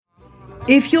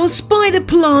If your spider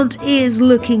plant is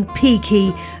looking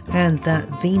peaky and that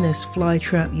Venus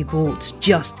flytrap you bought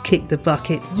just kicked the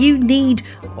bucket, you need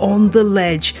On the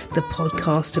Ledge, the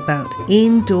podcast about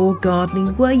indoor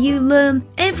gardening where you learn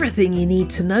everything you need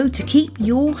to know to keep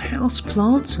your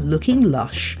houseplants looking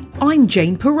lush. I'm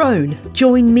Jane Perrone.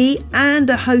 Join me and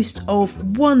a host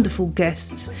of wonderful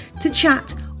guests to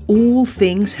chat all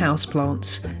things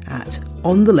houseplants at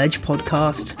On the Ledge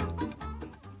Podcast.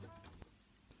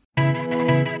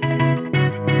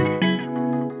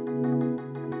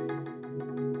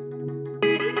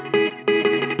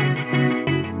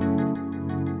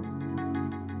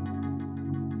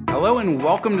 Hello and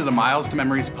welcome to the Miles to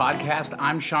Memories podcast.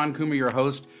 I'm Sean Coomer, your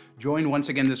host, joined once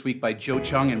again this week by Joe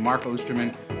Chung and Mark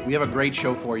Osterman. We have a great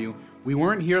show for you. We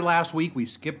weren't here last week, we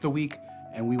skipped a week,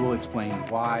 and we will explain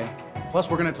why. Plus,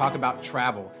 we're going to talk about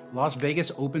travel. Las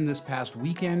Vegas opened this past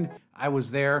weekend. I was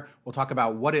there. We'll talk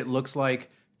about what it looks like,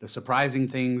 the surprising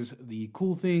things, the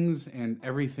cool things, and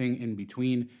everything in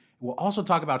between. We'll also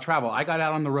talk about travel. I got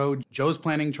out on the road. Joe's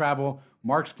planning travel.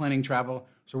 Mark's planning travel.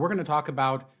 So we're going to talk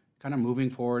about kind of moving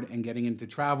forward and getting into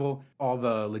travel, all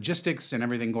the logistics and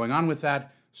everything going on with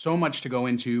that. So much to go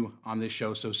into on this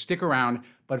show, so stick around.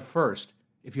 But first,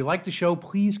 if you like the show,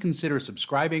 please consider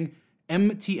subscribing.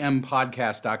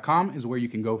 mtmpodcast.com is where you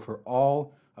can go for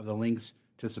all of the links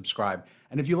to subscribe.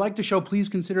 And if you like the show, please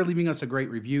consider leaving us a great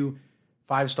review,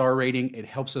 5-star rating. It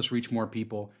helps us reach more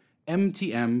people.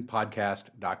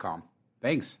 mtmpodcast.com.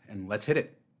 Thanks, and let's hit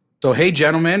it. So, hey,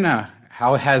 gentlemen,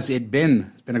 how has it been?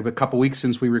 It's been a couple weeks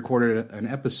since we recorded an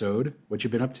episode. What you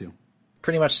been up to?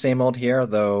 Pretty much same old here,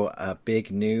 though. Big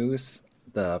news,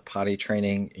 the potty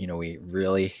training, we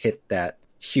really hit that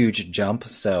huge jump,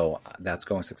 so that's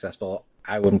going successful.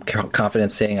 I'm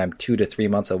confident saying I'm 2 to 3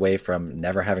 months away from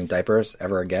never having diapers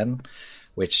ever again,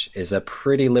 which is a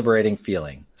pretty liberating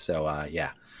feeling. So,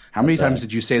 yeah. How many times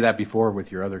did you say that before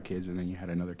with your other kids, and then you had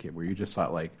another kid where you just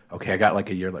thought like, okay, I got like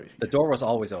a year left? The door was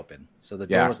always open. So the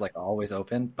door was like always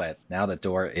open, but now the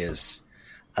door is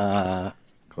closed.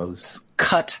 Closed.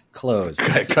 Cut.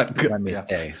 Let me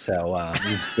say. So,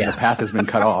 the path has been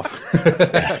cut off.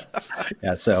 Yes.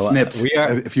 Yeah. So snips, we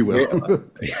are, if you will.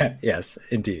 Yes,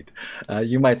 indeed.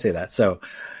 You might say that. So,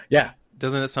 yeah.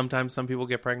 Doesn't it sometimes some people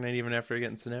get pregnant even after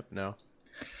getting snipped? No.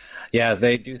 Yeah,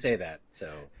 they do say that. So,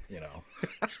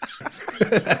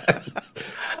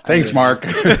 Thanks, Mark.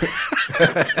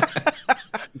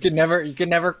 You can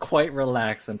never quite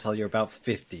relax until you're about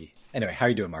 50. Anyway, how are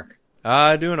you doing, Mark?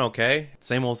 Doing okay.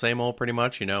 Same old, pretty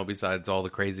much. Besides all the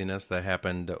craziness that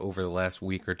happened over the last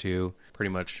week or two, pretty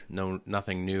much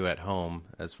nothing new at home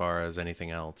as far as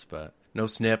anything else, but no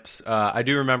snips. I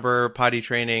do remember potty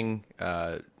training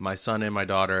my son and my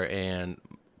daughter, and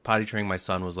potty training my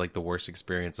son was like the worst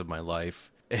experience of my life.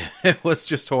 It was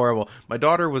just horrible. My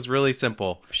daughter was really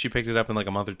simple. She picked it up in like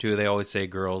a month or two. They always say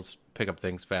girls pick up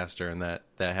things faster, and that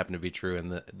happened to be true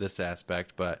in this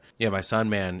aspect. But yeah, my son,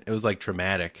 man, it was like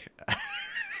traumatic.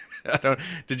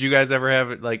 Did you guys ever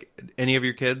have like any of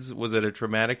your kids? Was it a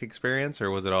traumatic experience,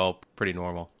 or was it all pretty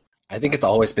normal? I think it's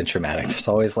always been traumatic. There's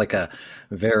always like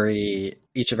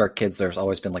each of our kids, there's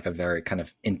always been like a very kind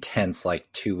of intense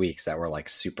like 2 weeks that were like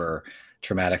super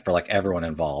traumatic for like everyone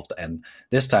involved. And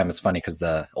this time it's funny because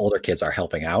the older kids are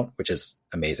helping out, which is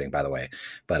amazing, by the way,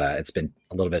 but it's been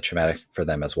a little bit traumatic for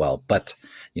them as well. But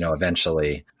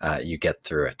eventually you get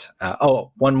through it.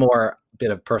 One more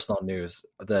bit of personal news.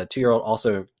 The 2-year-old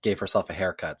also gave herself a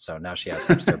haircut, so now she has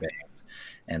hipster bangs,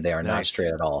 and they are not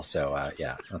straight at all. So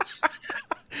yeah, that's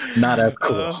not as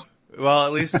cool. Well,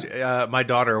 at least my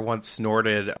daughter once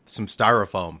snorted some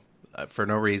styrofoam for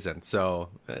no reason, so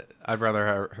I'd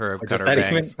rather her have cut her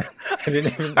bangs.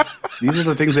 These are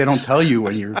the things they don't tell you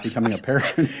when you're becoming a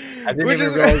parent. I didn't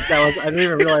even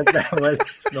realize that was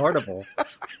snortable.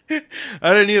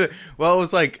 I didn't either. Well,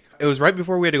 it was right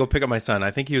before we had to go pick up my son.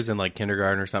 I think he was in like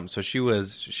kindergarten or something. So she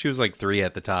was like 3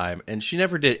 at the time, and she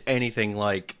never did anything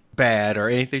like bad or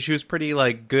anything. She was pretty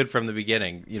like good from the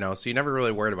beginning, so you never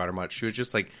really worried about her much. She was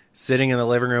just like sitting in the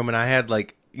living room, and I had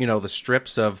like the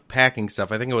strips of packing stuff.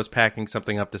 I think I was packing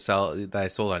something up to sell that I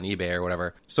sold on eBay or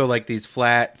whatever. So like these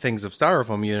flat things of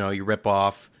styrofoam, you rip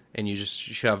off and you just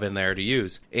shove in there to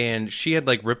use. And she had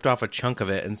like ripped off a chunk of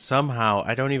it, and somehow,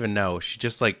 I don't even know, she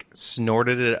just like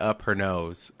snorted it up her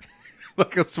nose.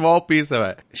 Like a small piece of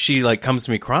it. She like comes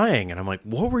to me crying, and I'm like,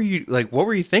 what were you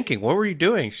thinking? What were you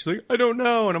doing? She's like, I don't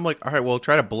know. And I'm like, all right, well,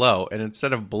 try to blow. And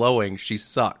instead of blowing, she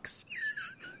sucks.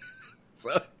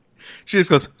 So she just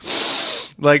goes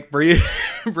like breathe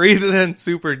in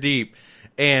super deep.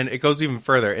 And it goes even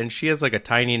further. And she has like a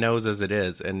tiny nose as it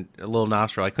is and a little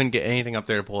nostril. I couldn't get anything up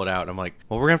there to pull it out. And I'm like,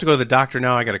 well, we're going to have to go to the doctor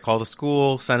now. I got to call the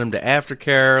school, send him to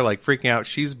aftercare, like freaking out.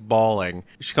 She's bawling.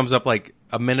 She comes up like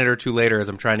a minute or two later as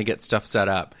I'm trying to get stuff set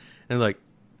up. And like,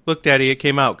 look, Daddy, it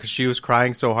came out, because she was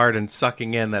crying so hard and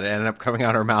sucking in that it ended up coming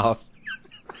out her mouth.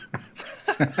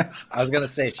 I was going to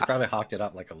say, she probably hawked it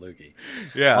up like a loogie.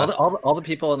 Yeah. All the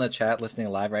people in the chat listening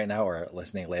live right now or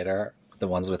listening later, the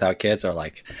ones without kids, are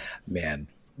like, man,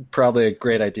 probably a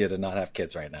great idea to not have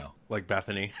kids right now. Like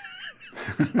Bethany.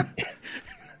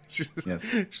 she's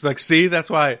Yes. like, see, that's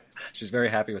why. She's very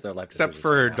happy with her life. Except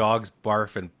for her dog's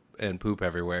barf and poop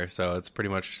everywhere. So it's pretty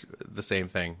much the same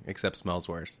thing, except smells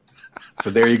worse. So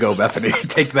there you go, Bethany.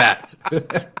 Take that.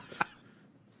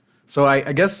 So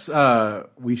I guess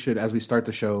we should, as we start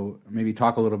the show, maybe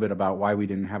talk a little bit about why we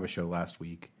didn't have a show last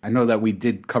week. I know that we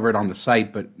did cover it on the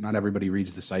site, but not everybody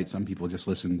reads the site. Some people just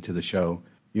listen to the show.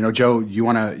 You know, Joe, you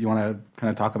wanna kind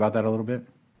of talk about that a little bit?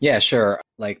 Yeah, sure.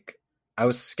 Like, I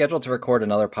was scheduled to record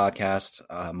another podcast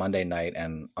Monday night,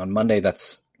 and on Monday,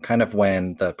 that's kind of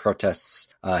when the protests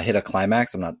hit a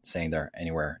climax. I'm not saying they're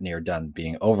anywhere near done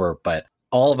being over, but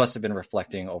all of us have been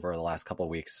reflecting over the last couple of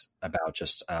weeks about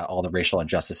just all the racial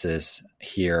injustices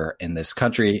here in this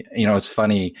country. You know, it's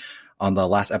funny, on the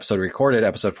last episode we recorded,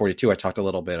 episode 42, I talked a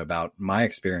little bit about my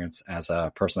experience as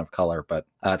a person of color, but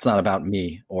it's not about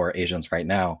me or Asians right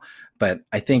now. But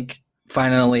I think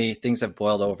finally things have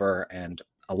boiled over, and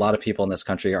a lot of people in this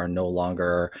country are no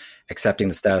longer accepting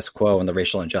the status quo and the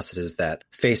racial injustices that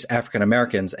face African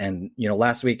Americans. And, you know,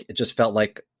 last week it just felt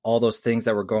like all those things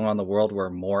that were going on in the world were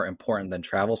more important than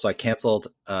travel. So I canceled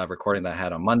a recording that I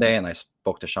had on Monday, and I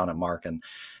spoke to Sean and Mark, and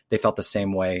they felt the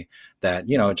same way, that,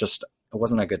 you know, it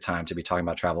wasn't a good time to be talking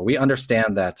about travel. We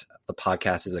understand that the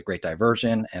podcast is a great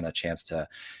diversion and a chance to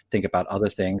think about other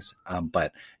things.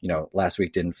 But, you know, last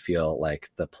week didn't feel like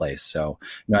the place. So,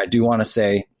 you know, I do want to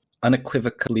say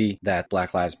unequivocally that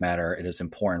Black Lives Matter. It is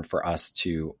important for us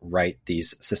to right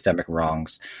these systemic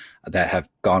wrongs that have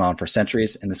gone on for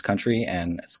centuries in this country.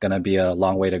 And it's going to be a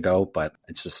long way to go, but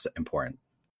it's just important.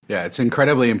 Yeah, it's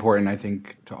incredibly important, I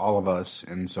think, to all of us.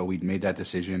 And so we made that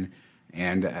decision.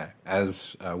 And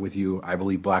as with you, I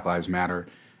believe Black Lives Matter.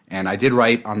 And I did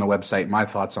write on the website my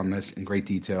thoughts on this in great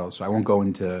detail. So I won't go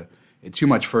into it too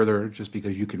much further, just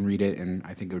because you can read it. And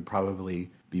I think it would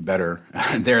probably be better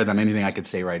there than anything I could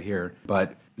say right here.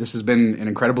 But this has been an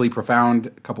incredibly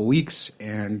profound couple weeks.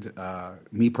 And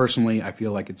me personally, I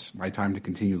feel like it's my time to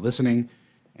continue listening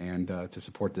and to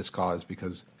support this cause,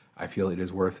 because I feel it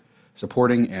is worth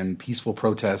supporting, and peaceful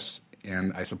protests.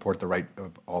 And I support the right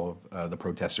of all of the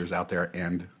protesters out there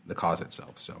and the cause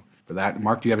itself. So for that,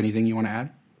 Mark, do you have anything you want to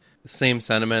add? Same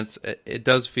sentiments. It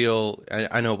does feel,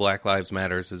 I know Black Lives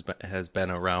Matters has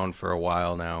been around for a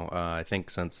while now. I think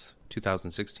since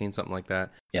 2016, something like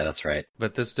that. Yeah, that's right.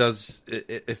 But this does,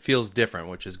 it feels different,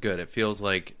 which is good. It feels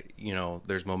like, you know,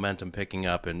 there's momentum picking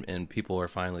up, and people are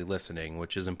finally listening,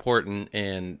 which is important.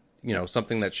 And, you know,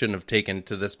 something that shouldn't have taken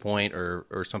to this point,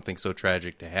 or something so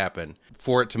tragic to happen.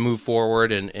 For it to move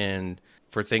forward and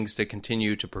for things to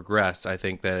continue to progress, I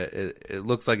think that it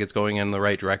looks like it's going in the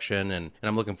right direction, and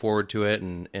I'm looking forward to it,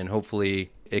 and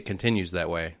hopefully it continues that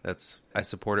way. I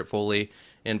support it fully.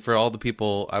 And for all the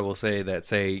people, I will say, that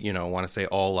say, you know, want to say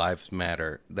all lives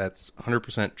matter, that's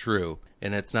 100% true.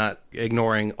 And it's not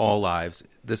ignoring all lives.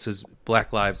 This is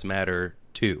Black Lives Matter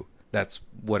too. That's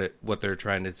what they're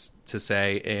trying to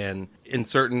say. And in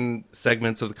certain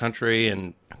segments of the country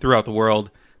and throughout the world,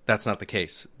 that's not the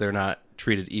case. They're not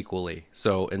treated equally.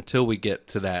 So until we get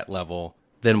to that level,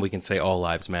 then we can say all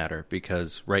lives matter,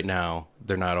 because right now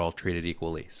they're not all treated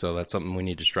equally. So that's something we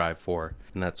need to strive for.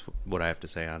 And that's what I have to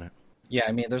say on it. Yeah,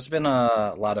 I mean, there's been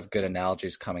a lot of good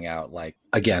analogies coming out. Like,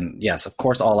 again, yes, of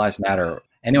course, all lives matter.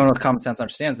 Anyone with common sense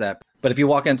understands that. But if you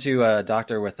walk into a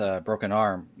doctor with a broken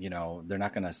arm, you know, they're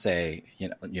not going to say,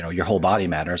 you know, your whole body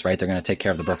matters, right? They're going to take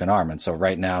care of the broken arm. And so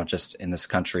right now, just in this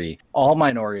country, all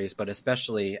minorities, but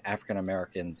especially African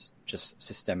Americans, just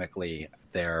systemically,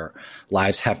 their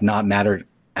lives have not mattered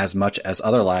as much as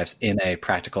other lives in a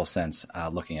practical sense,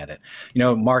 looking at it. You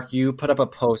know, Mark, you put up a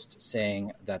post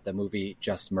saying that the movie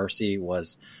Just Mercy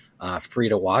was free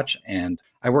to watch. And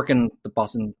I work in the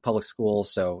Boston Public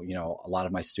Schools, so, you know, a lot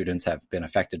of my students have been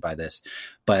affected by this.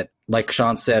 But like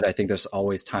Sean said, I think there's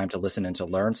always time to listen and to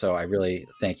learn. So I really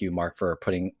thank you, Mark, for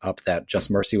putting up that Just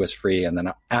Mercy was free. And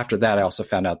then after that, I also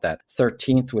found out that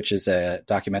 13th, which is a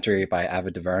documentary by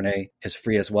Ava DuVernay, is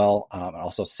free as well. And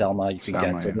also Selma you can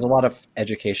get. So there's a lot of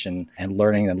education and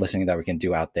learning and listening that we can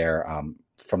do out there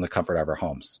from the comfort of our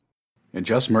homes. And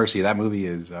Just Mercy, that movie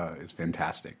is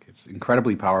fantastic. It's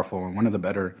incredibly powerful and one of the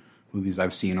better movies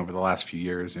I've seen over the last few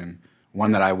years, and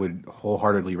one that I would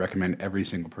wholeheartedly recommend every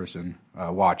single person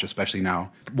watch, especially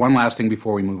now. One last thing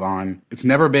before we move on. It's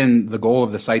never been the goal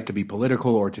of the site to be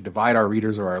political or to divide our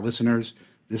readers or our listeners.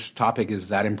 This topic is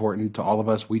that important to all of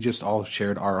us. We just all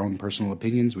shared our own personal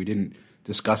opinions. We didn't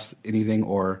discuss anything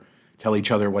or tell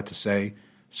each other what to say.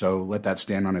 So let that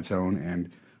stand on its own. And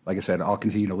like I said, I'll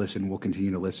continue to listen. We'll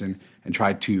continue to listen and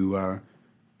try to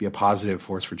be a positive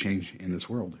force for change in this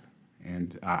world.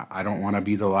 And I don't want to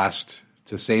be the last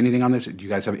to say anything on this. Do you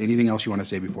guys have anything else you want to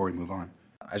say before we move on?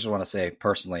 I just want to say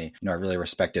personally, I really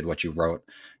respected what you wrote,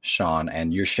 Sean,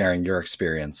 and you're sharing your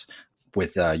experience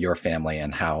with your family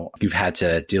and how you've had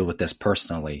to deal with this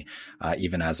personally,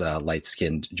 even as a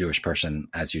light-skinned Jewish person,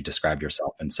 as you described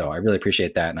yourself. And so I really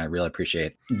appreciate that. And I really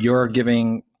appreciate your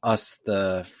giving us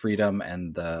the freedom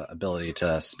and the ability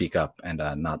to speak up and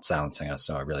not silencing us.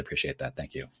 So I really appreciate that.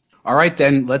 Thank you. All right,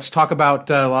 then let's talk about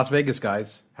Las Vegas,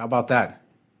 guys. How about that?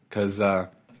 Because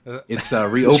it's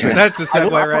reopened. That's a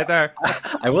segue right there.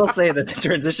 I will say that the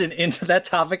transition into that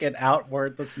topic and out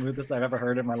weren't the smoothest I've ever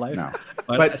heard in my life. No.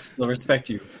 But I still respect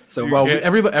you. So well,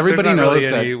 everybody knows really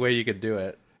that. Any way you could do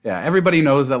it. Yeah, everybody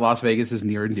knows that Las Vegas is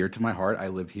near and dear to my heart. I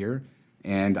live here,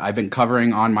 and I've been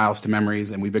covering on Miles to Memories,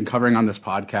 and we've been covering on this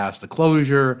podcast the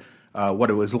closure,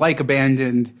 what it was like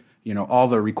abandoned, all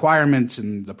the requirements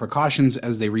and the precautions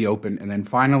as they reopened, and then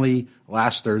finally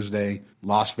last Thursday,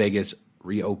 Las Vegas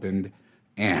reopened.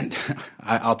 And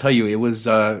I'll tell you, it was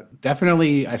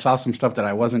definitely, I saw some stuff that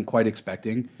I wasn't quite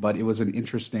expecting, but it was an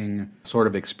interesting sort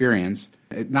of experience.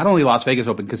 Not only Las Vegas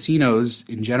opened, casinos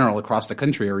in general across the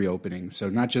country are reopening. So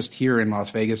not just here in Las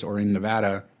Vegas or in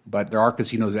Nevada, but there are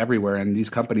casinos everywhere. And these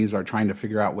companies are trying to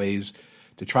figure out ways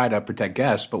to try to protect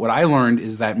guests. But what I learned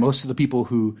is that most of the people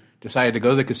who decided to go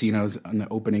to the casinos on the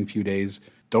opening few days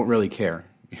don't really care.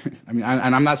 I mean,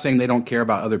 and I'm not saying they don't care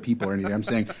about other people or anything. I'm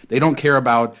saying they don't care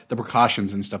about the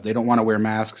precautions and stuff. They don't want to wear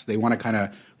masks. They want to kind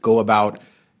of go about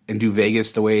and do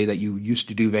Vegas the way that you used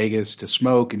to do Vegas, to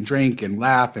smoke and drink and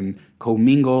laugh and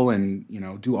commingle and,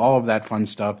 do all of that fun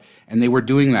stuff. And they were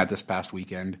doing that this past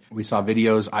weekend. We saw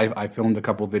videos. I filmed a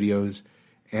couple videos.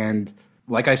 And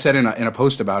like I said in a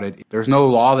post about it, there's no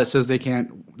law that says they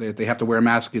have to wear a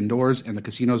mask indoors, and the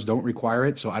casinos don't require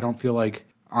it. So I don't feel like,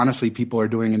 honestly, people are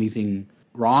doing anything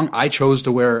wrong. I chose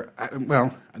to wear,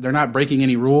 well, they're not breaking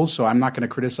any rules, so I'm not going to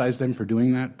criticize them for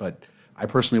doing that, but I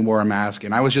personally wore a mask,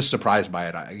 and I was just surprised by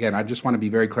it. Again, I just want to be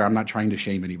very clear. I'm not trying to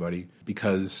shame anybody,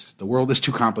 because the world is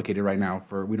too complicated right now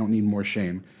we don't need more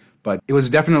shame. But it was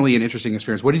definitely an interesting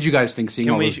experience. What did you guys think seeing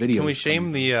all those videos? Can we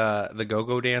shame the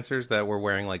go-go dancers that were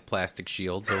wearing like plastic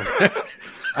shields?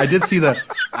 I did see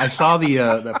I saw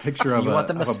the picture of you want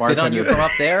them to a spit on you bartender. from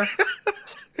up there?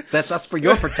 That's for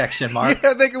your protection, Mark.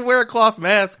 Yeah, they can wear a cloth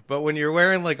mask, but when you're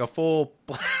wearing like a full,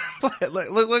 it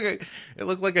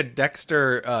looked like a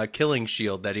Dexter killing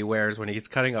shield that he wears when he's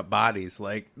cutting up bodies.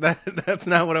 Like that's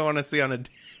not what I want to see on a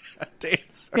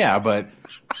dancer. Yeah, but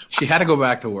she had to go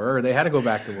back to work. Or they had to go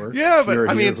back to work. Yeah, but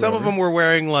I mean, here, some of whoever. them were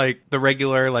wearing like the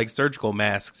regular like surgical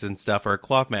masks and stuff, or a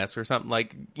cloth mask or something.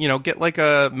 Like, get like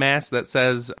a mask that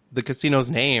says the casino's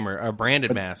name, or a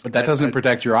branded mask. But that doesn't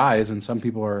protect your eyes, and some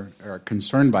people are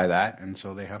concerned by that, and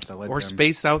so they have to let or them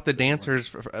space out the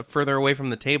dancers further away from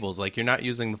the tables. Like, you're not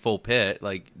using the full pit.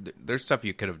 Like, there's stuff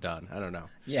you could have done. I don't know.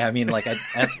 Yeah, I mean, like,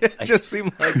 It just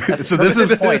seemed like So this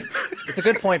is point. It's a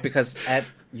good point, because at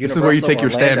Universal this is where you take your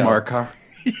stand, Orlando- Mark, huh?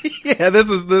 yeah, this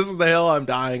is the hill I'm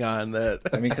dying on. That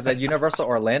I mean, because at Universal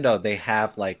Orlando, they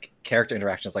have like character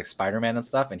interactions like Spider-Man and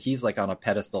stuff, and he's like on a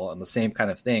pedestal and the same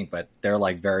kind of thing, but they're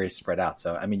like very spread out.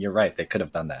 So, I mean, you're right. They could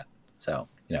have done that. So,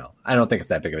 I don't think it's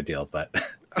that big of a deal, but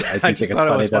I do think it's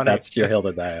funny that that's your hill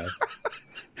to die on.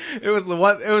 It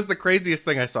was the craziest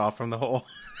thing I saw from the whole.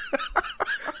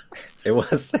 It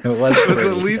was It was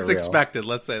the least expected.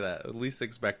 Let's say that. The least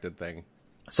expected thing.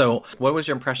 So what was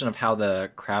your impression of how the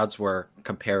crowds were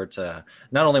compared to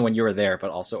not only when you were there, but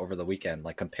also over the weekend,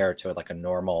 like compared to like a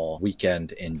normal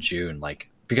weekend in June? Like,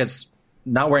 because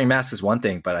not wearing masks is one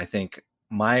thing, but I think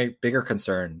my bigger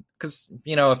concern, because,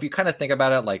 if you kind of think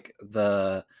about it, like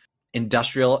the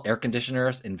industrial air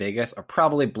conditioners in Vegas are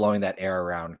probably blowing that air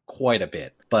around quite a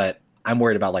bit, but I'm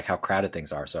worried about like how crowded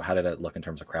things are. So how did it look in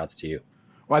terms of crowds to you?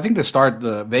 Well, I think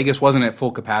the Vegas wasn't at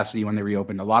full capacity when they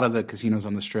reopened. A lot of the casinos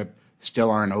on the Strip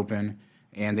still aren't open,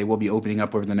 and they will be opening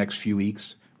up over the next few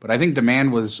weeks. But I think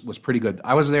demand was pretty good.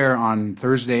 I was there on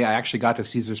Thursday. I actually got to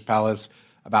Caesar's Palace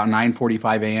about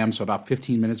 9:45 a.m., so about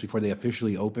 15 minutes before they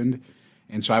officially opened.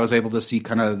 And so I was able to see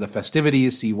kind of the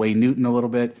festivities, see Wayne Newton a little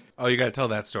bit. Oh, you got to tell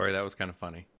that story. That was kind of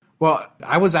funny. Well,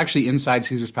 I was actually inside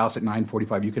Caesar's Palace at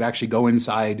 9:45. You could actually go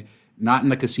inside not in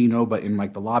the casino, but in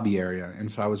like the lobby area.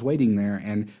 And so I was waiting there,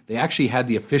 and they actually had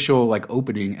the official like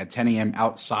opening at 10 a.m.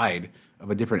 outside of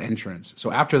a different entrance.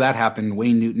 So after that happened,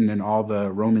 Wayne Newton and all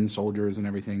the Roman soldiers and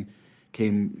everything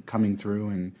coming through,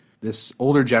 and this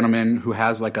older gentleman who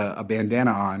has like a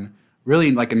bandana on,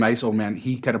 really like a nice old man.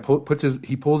 He kind of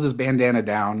pulls his bandana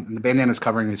down, and the bandana is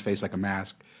covering his face like a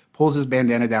mask. Pulls his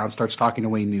bandana down, starts talking to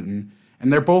Wayne Newton,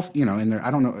 and they're both, in their,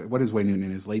 I don't know, what is Wayne Newton,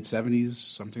 in his late 70s,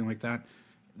 something like that.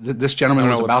 This gentleman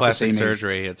was about the same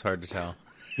surgery, age. It's hard to tell.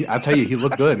 I'll tell you, he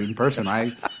looked good in person.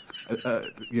 Yeah,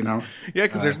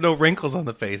 because there's no wrinkles on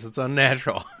the face. It's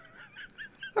unnatural.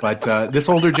 But this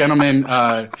older gentleman,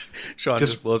 Sean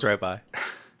just blows right by.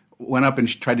 Went up and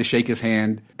tried to shake his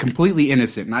hand, completely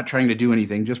innocent, not trying to do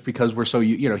anything, just because we're so,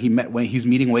 he's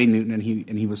meeting Wayne Newton, and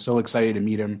he was so excited to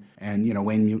meet him, and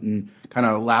Wayne Newton kind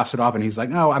of laughs it off, and he's like,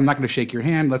 "No, I'm not going to shake your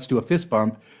hand. Let's do a fist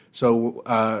bump."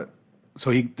 So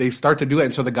they start to do it,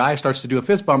 and so the guy starts to do a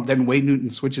fist bump. Then Wayne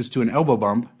Newton switches to an elbow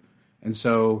bump, and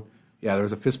so there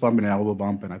was a fist bump and an elbow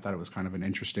bump, and I thought it was kind of an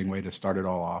interesting way to start it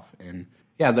all off. And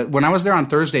when I was there on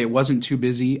Thursday, it wasn't too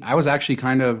busy. I was actually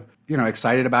kind of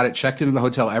excited about it. Checked into the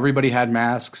hotel. Everybody had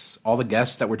masks. All the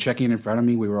guests that were checking in front of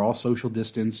me, we were all social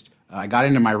distanced. I got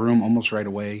into my room almost right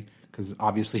away because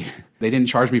obviously they didn't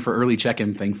charge me for early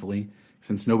check-in, thankfully,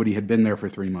 since nobody had been there for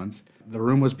 3 months. The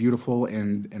room was beautiful,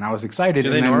 and I was excited. Do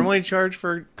they normally charge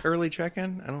for early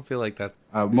check-in? I don't feel like that.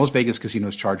 Most Vegas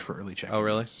casinos charge for early check-in. Oh,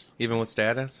 really? Even with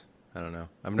status? I don't know.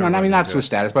 No, I mean, not with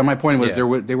status, but my point was they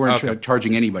weren't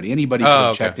charging anybody. Anybody could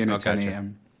have checked in at 10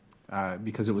 a.m.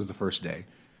 Because it was the first day.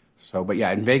 So, but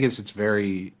in Vegas, it's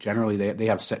generally they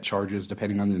have set charges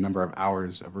depending on the number of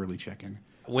hours of early check-in.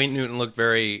 Wayne Newton looked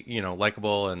very,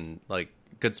 likable and like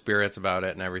good spirits about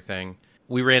it and everything.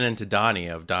 We ran into Donnie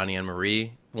and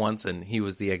Marie once, and he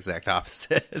was the exact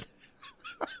opposite.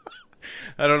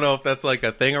 I don't know if that's like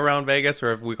a thing around Vegas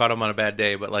or if we caught him on a bad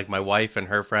day, but like my wife and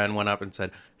her friend went up and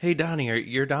said, "Hey, Donnie,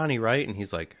 you're Donnie, right?" And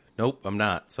he's like, "Nope, I'm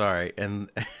not. Sorry." And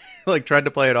like tried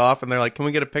to play it off, and they're like, "Can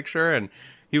we get a picture?" And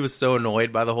he was so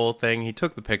annoyed by the whole thing. He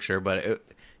took the picture, but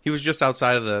he was just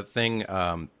outside of the thing,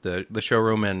 the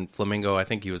showroom in Flamingo. I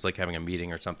think he was like having a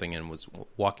meeting or something and was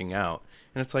walking out.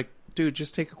 And it's like, dude,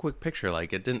 just take a quick picture.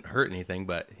 Like, it didn't hurt anything,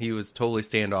 but he was totally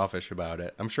standoffish about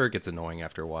it. I'm sure it gets annoying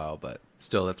after a while, but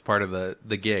still, that's part of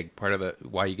the gig, part of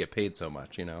why you get paid so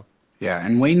much, Yeah,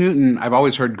 and Wayne Newton, I've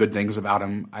always heard good things about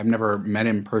him. I've never met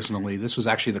him personally. This was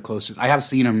actually the closest. I have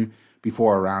seen him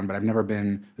before around, but I've never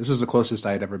been. This was the closest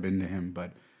I had ever been to him.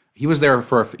 But he was there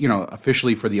for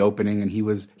officially for the opening, and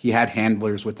he had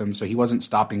handlers with him, so he wasn't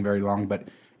stopping very long. But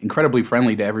incredibly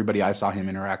friendly to everybody I saw him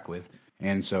interact with,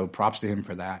 and so props to him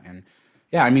for that. And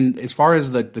yeah, I mean, as far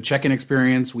as the check-in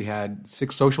experience, we had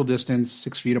 6 social distance,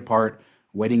 6 feet apart,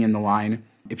 waiting in the line.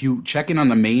 If you check in on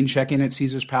the main check-in at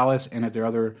Caesar's Palace and at their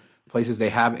other places, they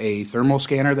have a thermal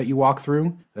scanner that you walk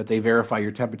through that they verify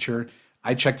your temperature.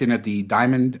 I checked in at the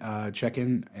Diamond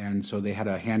check-in, and so they had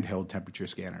a handheld temperature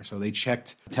scanner. So they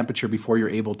checked temperature before you're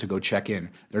able to go check in.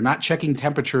 They're not checking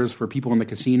temperatures for people in the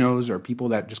casinos or people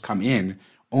that just come in.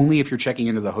 Only if you're checking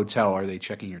into the hotel are they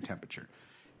checking your temperature.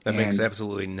 That makes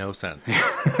absolutely no sense.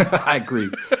 I agree.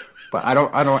 But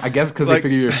I guess because they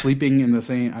figure you're sleeping in the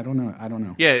same, I don't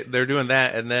know. Yeah, they're doing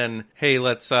that, and then, hey,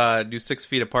 let's do 6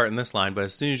 feet apart in this line, but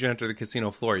as soon as you enter the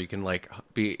casino floor, you can, like,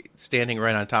 be standing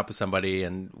right on top of somebody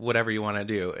and whatever you want to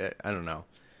do. I don't know.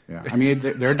 Yeah, I mean,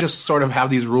 they're just sort of have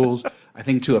these rules, I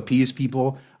think, to appease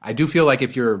people. I do feel like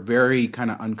if you're very kind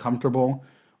of uncomfortable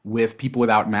with people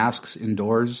without masks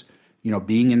indoors,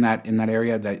 being in that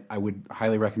area, that I would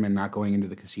highly recommend not going into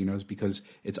the casinos because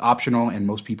it's optional and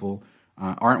most people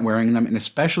aren't wearing them. And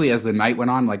especially as the night went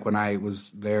on, like when I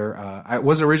was there, I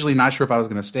was originally not sure if I was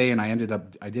going to stay, and I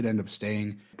did end up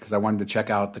staying because I wanted to check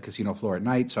out the casino floor at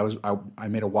night. So I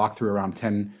made a walkthrough around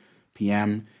 10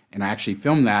 p.m. and I actually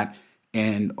filmed that,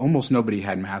 and almost nobody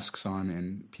had masks on,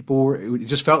 and it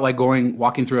just felt like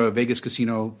walking through a Vegas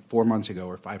casino 4 months ago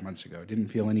or 5 months ago. It didn't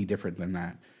feel any different than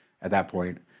that at that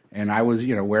point. And I was,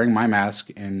 wearing my mask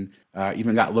and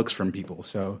even got looks from people.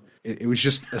 So it was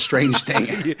just a strange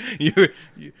thing.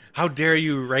 How dare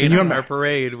you rain on our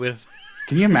parade with...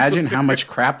 Can you imagine how much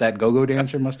crap that go-go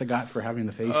dancer must have got for having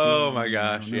the face shield? Oh, my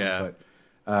gosh, yeah.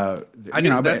 But,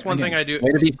 that's one thing I do.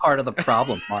 Way to be part of the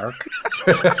problem, Mark.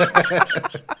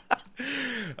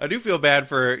 I do feel bad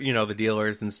for, the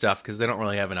dealers and stuff because they don't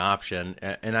really have an option.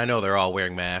 And I know they're all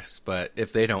wearing masks, but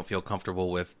if they don't feel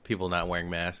comfortable with people not wearing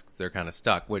masks, they're kind of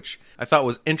stuck, which I thought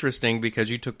was interesting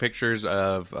because you took pictures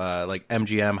of like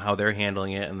MGM, how they're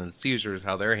handling it, and then Caesars,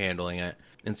 how they're handling it.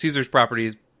 And Caesars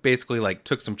Properties basically like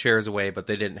took some chairs away, but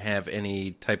they didn't have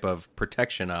any type of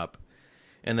protection up.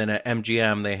 And then at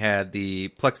MGM, they had the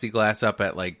plexiglass up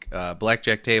at like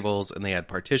blackjack tables, and they had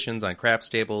partitions on craps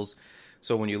tables.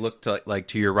 So when you looked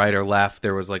to your right or left,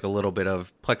 there was like a little bit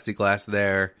of plexiglass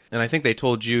there. And I think they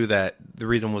told you that the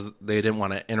reason was they didn't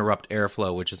want to interrupt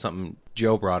airflow, which is something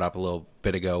Joe brought up a little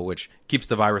bit ago, which keeps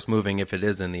the virus moving if it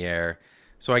is in the air.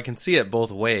 So I can see it both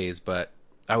ways, but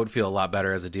I would feel a lot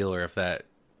better as a dealer if that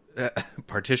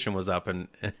partition was up in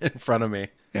front of me.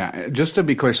 Yeah, just to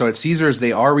be clear, so at Caesars,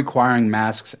 they are requiring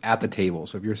masks at the table.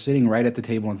 So if you're sitting right at the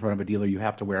table in front of a dealer, you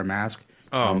have to wear a mask.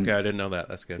 Oh, okay. I didn't know that.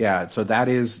 That's good. Yeah, so that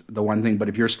is the one thing. But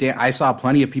if you're I saw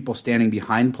plenty of people standing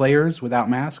behind players without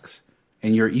masks,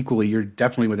 and you're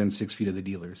definitely within 6 feet of the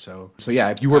dealer. So yeah,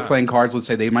 if you were playing cards, let's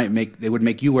say they would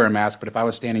make you wear a mask, but if I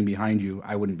was standing behind you,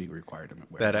 I wouldn't be required to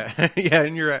wear a mask. Yeah,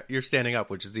 and you're standing up,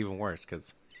 which is even worse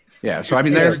because. Yeah, so I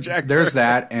mean, there's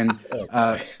that, and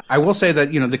I will say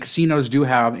that the casinos do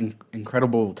have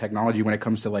incredible technology when it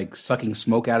comes to like sucking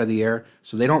smoke out of the air.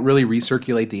 So they don't really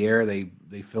recirculate the air; they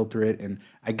filter it, and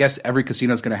I guess every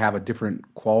casino is going to have a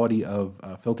different quality of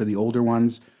filter. The older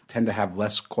ones tend to have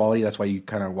less quality. That's why you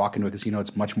kind of walk into a casino;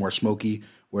 it's much more smoky.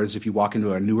 Whereas if you walk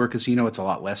into a newer casino, it's a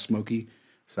lot less smoky.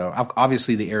 So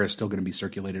obviously, the air is still going to be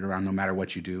circulated around no matter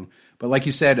what you do. But like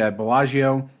you said, at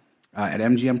Bellagio. At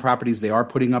MGM properties, they are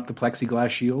putting up the plexiglass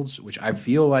shields, which I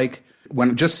feel like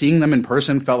when just seeing them in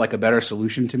person felt like a better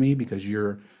solution to me because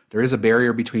there is a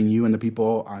barrier between you and the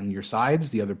people on your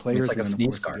sides, the other players. It's like a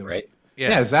sneeze guard, right?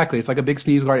 Yeah, exactly. It's like a big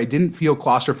sneeze guard. It didn't feel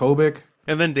claustrophobic.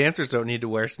 And then dancers don't need to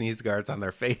wear sneeze guards on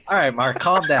their face. All right, Mark,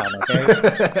 calm down, okay?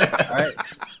 All right.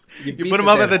 You put them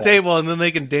up at the table, and then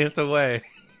they can dance away.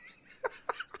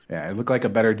 Yeah, it looked like a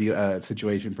better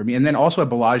situation for me. And then also at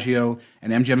Bellagio,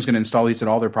 and MGM's going to install these at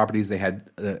all their properties. They had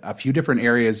a few different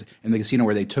areas in the casino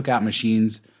where they took out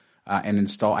machines and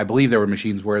installed. I believe there were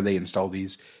machines where they installed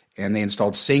these, and they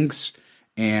installed sinks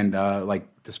and like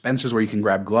dispensers where you can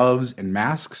grab gloves and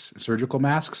masks, surgical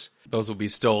masks. Those will be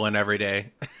stolen every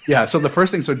day. Yeah. So the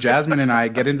first thing, Jasmine and I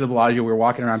get into the Bellagio. We're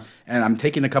walking around, and I'm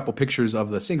taking a couple pictures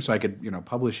of the sink so I could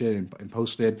publish it and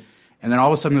post it. And then all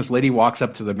of a sudden, this lady walks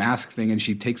up to the mask thing, and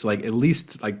she takes like at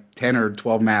least like 10 or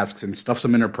 12 masks and stuffs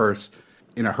them in her purse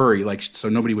in a hurry, like so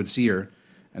nobody would see her,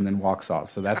 and then walks off.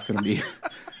 So that's gonna be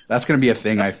a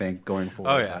thing, I think, going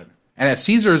forward. Oh yeah. And at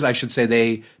Caesars, I should say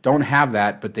they don't have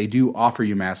that, but they do offer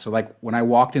you masks. So like when I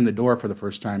walked in the door for the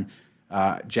first time,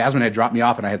 Jasmine had dropped me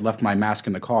off, and I had left my mask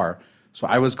in the car. So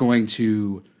I was going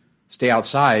to stay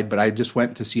outside, but I just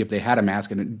went to see if they had a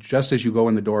mask. And just as you go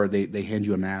in the door, they hand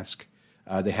you a mask.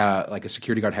 They have like a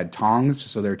security guard had tongs,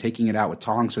 so they're taking it out with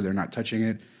tongs, so they're not touching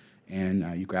it,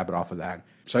 and you grab it off of that.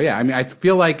 So yeah, I mean, I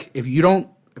feel like if you're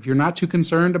not too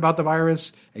concerned about the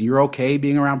virus and you're okay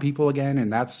being around people again,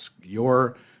 and that's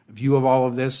your view of all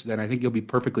of this, then I think you'll be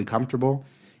perfectly comfortable.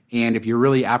 And if you're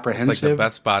really apprehensive, it's like the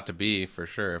best spot to be for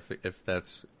sure.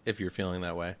 If you're feeling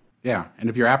that way, yeah. And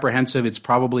if you're apprehensive, it's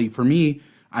probably for me.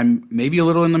 I'm maybe a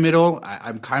little in the middle.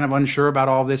 I'm kind of unsure about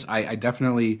all of this. I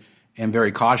definitely am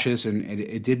very cautious, and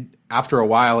it did after a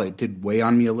while. It did weigh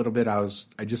on me a little bit. I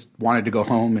just wanted to go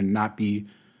home and not be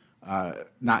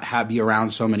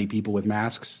around so many people with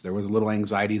masks. There was a little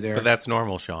anxiety there, but that's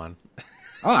normal, Sean.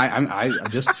 Oh, I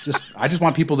just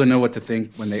want people to know what to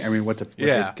think when they. I mean, what to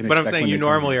yeah. But I'm saying you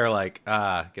normally are like,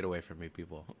 get away from me,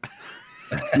 people.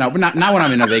 No, but not when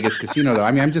I'm in a Vegas casino though.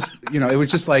 I mean, I'm just it was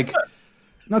just like.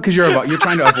 No, because you're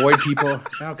trying to avoid people.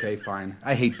 Okay, fine.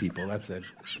 I hate people. That's it.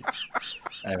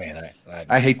 I mean,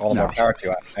 I hate all more power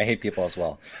to. I hate people as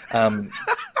well.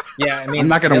 Yeah, I mean, I'm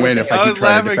not going to win if I keep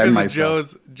trying to defend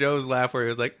myself. Joe's laugh where he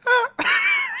was like,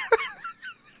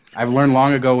 I've learned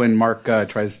long ago when Mark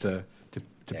tries to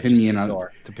pin me in.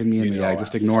 I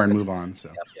just ignore and move on.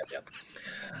 So. Yep.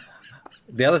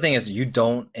 The other thing is you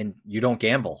don't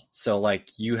gamble. So like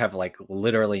you have like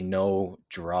literally no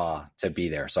draw to be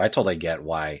there. So I totally get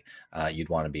why you'd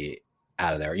want to be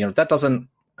out of there.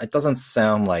 It doesn't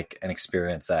sound like an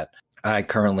experience that I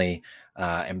currently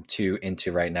am too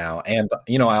into right now. And,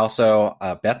 I also,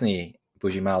 Bethany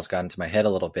Bougie Miles got into my head a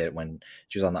little bit when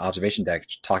she was on the observation deck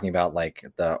talking about like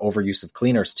the overuse of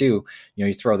cleaners too.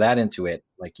 You throw that into it,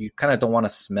 like you kind of don't want to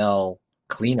smell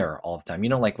cleaner all the time,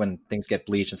 like when things get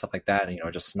bleached and stuff like that, and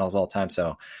it just smells all the time.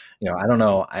 So I don't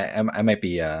know, I might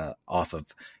be off of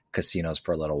casinos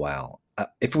for a little while.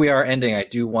 If we are ending, I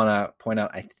do want to point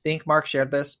out, I think Mark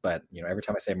shared this, but every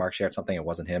time I say Mark shared something, it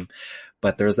wasn't him.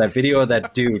 But there's that video of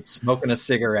that dude smoking a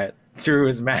cigarette through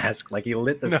his mask, like he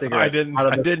lit the cigarette.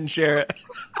 I didn't share it.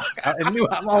 I knew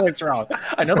I'm always wrong.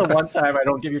 I know the one time I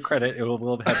don't give you credit, it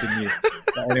will have been me.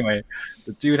 But anyway,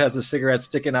 the dude has a cigarette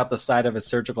sticking out the side of his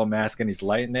surgical mask, and he's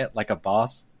lighting it like a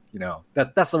boss.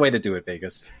 That's the way to do it,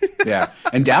 Vegas. Yeah.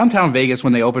 And downtown Vegas,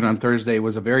 when they opened on Thursday,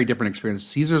 was a very different experience.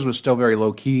 Caesars was still very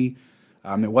low key.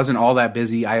 It wasn't all that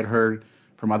busy. I had heard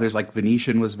from others like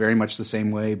Venetian was very much the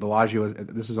same way. Bellagio,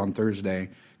 this is on Thursday.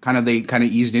 They kind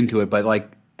of eased into it, but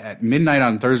like at midnight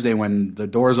on Thursday when the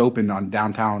doors opened on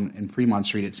downtown in Fremont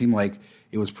Street, it seemed like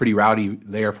it was pretty rowdy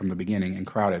there from the beginning and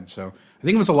crowded. So I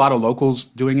think it was a lot of locals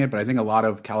doing it, but I think a lot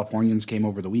of Californians came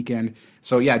over the weekend.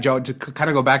 So yeah, Joe, to kind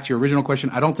of go back to your original question,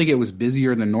 I don't think it was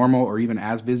busier than normal or even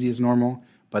as busy as normal,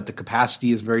 but the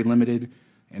capacity is very limited.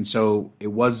 And so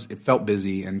it felt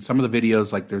busy. And some of the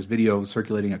videos, like there's video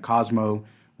circulating at Cosmo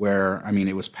where, I mean,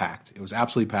 it was packed. It was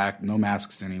absolutely packed, no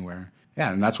masks anywhere.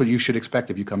 Yeah, and that's what you should expect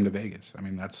if you come to Vegas. I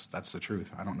mean, that's the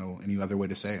truth. I don't know any other way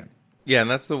to say it. Yeah, and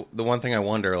that's the one thing I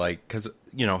wonder, like, because,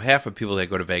 half of people that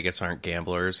go to Vegas aren't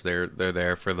gamblers. They're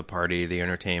there for the party, the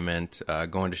entertainment,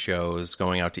 going to shows,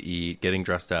 going out to eat, getting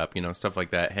dressed up, stuff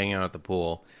like that, hanging out at the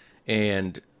pool.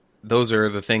 And those are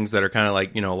the things that are kind of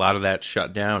like, a lot of that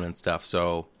shut down and stuff.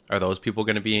 So are those people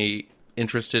going to be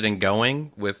interested in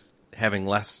going with having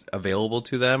less available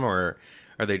to them, or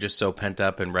are they just so pent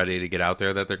up and ready to get out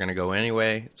there that they're going to go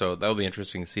anyway? So that'll be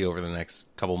interesting to see over the next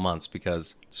couple months,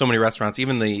 because so many restaurants,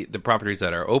 even the properties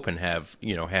that are open, have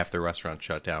half their restaurants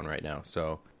shut down right now.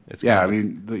 So it's I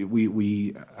mean,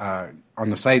 we on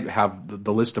the site have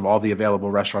the list of all the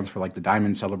available restaurants for like the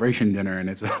Diamond Celebration dinner, and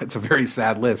it's a very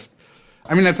sad list.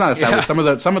 I mean, it's not a sad list.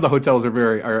 Some of the hotels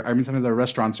are some of the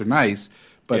restaurants are nice,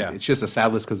 but it's just a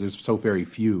sad list because there's so very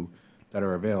few that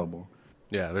are available.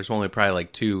 Yeah, there's only probably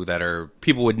like 2 that are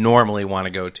people would normally want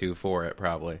to go to for it,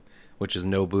 probably, which is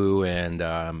Nobu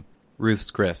and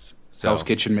Ruth's Chris. So, Hell's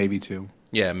Kitchen maybe too.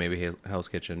 Yeah, maybe Hell's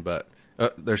Kitchen, but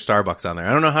there's Starbucks on there.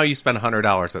 I don't know how you spend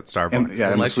 $100 at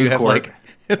Starbucks unless you have like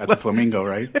at the Flamingo,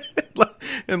 right?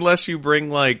 Unless you bring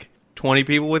like 20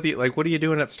 people with you. Like, what are you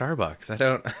doing at Starbucks? I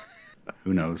don't.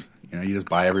 Who knows? You just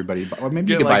buy everybody. Well,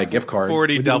 maybe you could buy a gift card.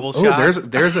 40 double shots.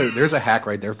 There's a hack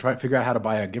right there. Try to figure out how to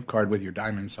buy a gift card with your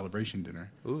Diamond Celebration dinner.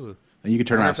 Ooh. Then you could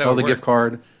turn around, sell the gift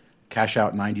card, cash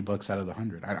out $90 out of the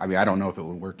 100. I mean, I don't know if it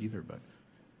would work either, but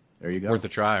there you go. Worth a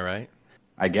try, right?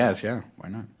 I guess, yeah. Why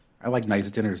not? I like nice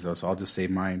dinners though, so I'll just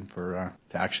save mine for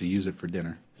to actually use it for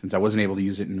dinner, since I wasn't able to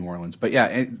use it in New Orleans. But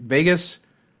yeah, Vegas.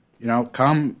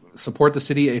 Come support the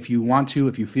city if you want to,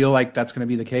 if you feel like that's going to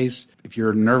be the case. If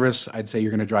you're nervous, I'd say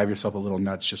you're going to drive yourself a little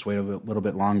nuts. Just wait a little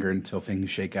bit longer until things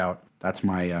shake out. That's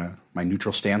my my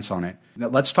neutral stance on it. Now,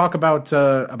 let's talk about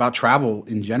travel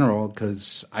in general,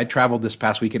 because I traveled this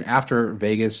past weekend after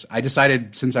Vegas. I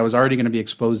decided, since I was already going to be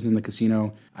exposed in the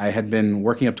casino, I had been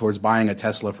working up towards buying a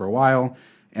Tesla for a while,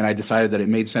 and I decided that it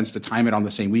made sense to time it on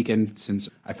the same weekend. Since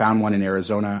I found one in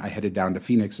Arizona, I headed down to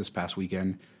Phoenix this past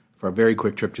weekend for a very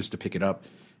quick trip just to pick it up.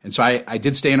 And so I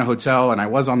did stay in a hotel, and I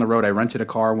was on the road. I rented a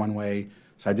car one way,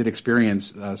 so I did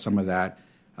experience some of that.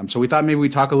 So we thought maybe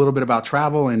we'd talk a little bit about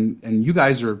travel, and you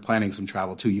guys are planning some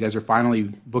travel too. You guys are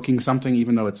finally booking something,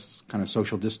 even though it's kind of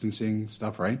social distancing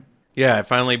stuff, right? Yeah, I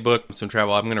finally booked some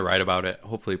travel. I'm going to write about it,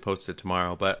 hopefully post it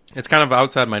tomorrow. But it's kind of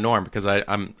outside my norm, because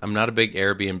I'm not a big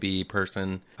Airbnb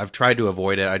person. I've tried to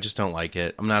avoid it. I just don't like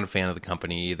it. I'm not a fan of the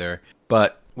company either.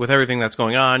 But with everything that's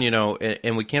going on,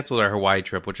 and we canceled our Hawaii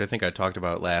trip, which I think I talked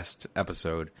about last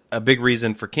episode. A big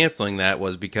reason for canceling that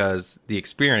was because the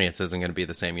experience isn't going to be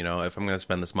the same. If I'm going to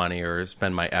spend this money or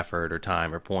spend my effort or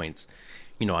time or points,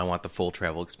 I want the full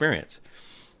travel experience.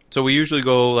 So we usually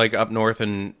go like up north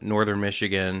in northern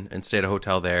Michigan and stay at a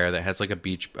hotel there that has like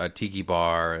a tiki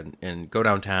bar, and go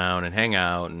downtown and hang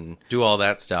out and do all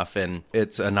that stuff. And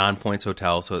it's a non-points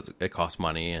hotel, so it costs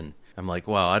money. And I'm like,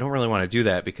 well, I don't really want to do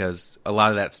that, because a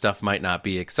lot of that stuff might not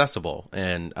be accessible,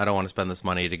 and I don't want to spend this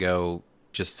money to go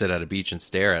just sit at a beach and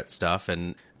stare at stuff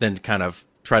and then kind of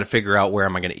try to figure out where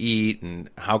am I going to eat and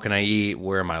how can I eat,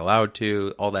 where am I allowed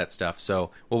to, all that stuff.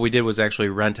 So what we did was actually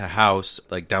rent a house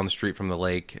like down the street from the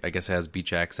lake. I guess it has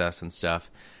beach access and stuff.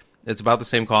 It's about the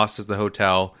same cost as the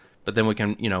hotel, but then we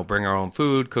can, bring our own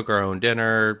food, cook our own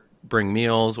dinner, bring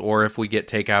meals, or if we get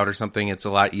takeout or something, it's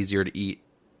a lot easier to eat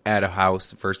at a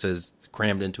house versus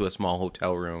crammed into a small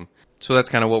hotel room. So that's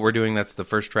kind of what we're doing. That's the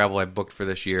first travel I've booked for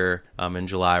this year. In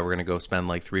July, we're going to go spend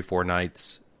like 3-4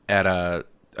 nights at a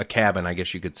cabin, I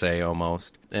guess you could say,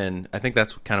 almost. And I think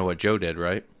that's kind of what Joe did,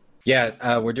 right?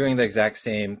 Yeah, we're doing the exact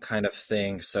same kind of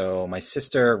thing. So my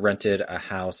sister rented a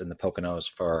house in the Poconos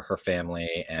for her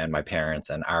family and my parents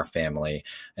and our family.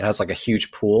 It has like a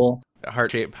huge pool. A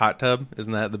heart-shaped hot tub.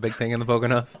 Isn't that the big thing in the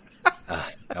Poconos?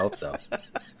 I hope so.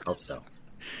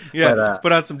 Yeah, but,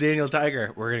 put on some Daniel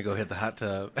Tiger. We're going to go hit the hot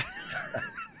tub.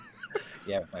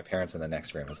 Yeah, with my parents in the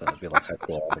next room. So it'd be like that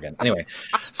cool over again. Anyway,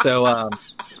 so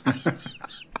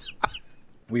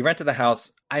we rented the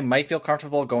house. I might feel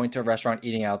comfortable going to a restaurant,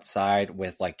 eating outside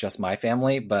with like just my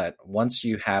family. But once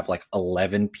you have like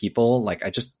 11 people, like I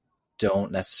just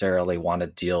don't necessarily want to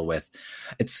deal with.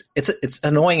 It's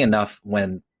annoying enough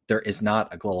when there is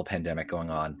not a global pandemic going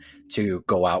on to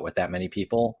go out with that many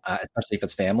people, especially if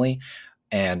it's family.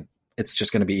 And it's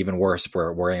just going to be even worse if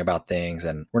we're worrying about things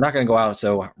and we're not going to go out.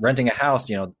 So renting a house,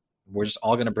 we're just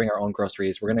all going to bring our own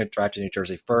groceries. We're going to drive to New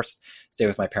Jersey first, stay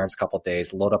with my parents a couple of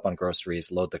days, load up on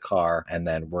groceries, load the car, and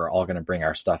then we're all going to bring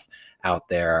our stuff out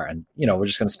there. And, we're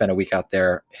just going to spend a week out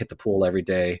there, hit the pool every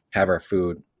day, have our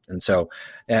food. And so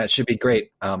it should be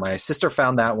great. My sister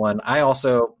found that one. I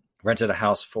also rented a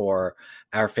house for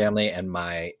our family and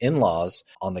my in-laws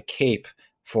on the Cape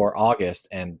for August,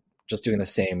 and just doing the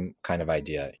same kind of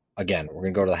idea. Again, we're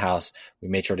going to go to the house. We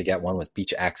made sure to get one with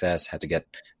beach access, had to get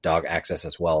dog access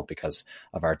as well because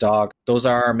of our dog. Those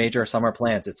are our major summer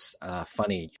plans. It's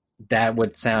funny. That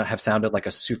would have sounded like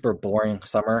a super boring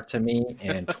summer to me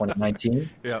in 2019.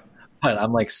 Yeah. But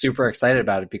I'm like super excited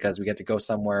about it because we get to go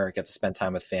somewhere, get to spend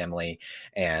time with family.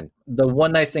 And the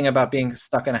one nice thing about being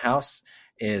stuck in a house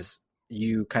is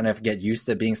you kind of get used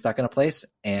to being stuck in a place.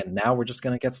 And now we're just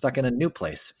going to get stuck in a new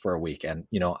place for a week. And,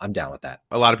 I'm down with that.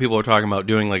 A lot of people are talking about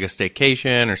doing like a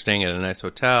staycation or staying at a nice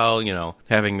hotel,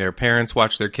 having their parents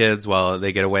watch their kids while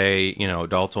they get away,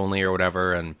 adults only or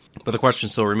whatever. But the question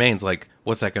still remains, like,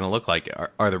 what's that going to look like?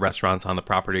 Are the restaurants on the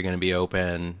property going to be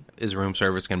open? Is room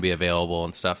service going to be available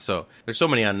and stuff? So there's so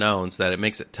many unknowns that it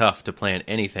makes it tough to plan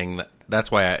anything.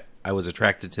 That's why I was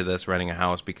attracted to this, renting a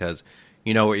house, because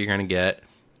you know what you're going to get.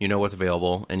 You know what's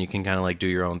available, and you can kind of like do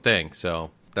your own thing.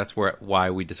 So that's why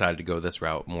we decided to go this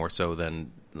route more so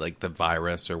than like the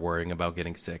virus or worrying about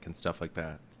getting sick and stuff like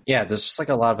that. Yeah, there's just like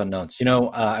a lot of unknowns.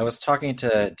 I was talking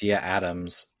to Dia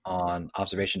Adams on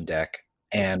Observation Deck,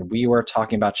 and we were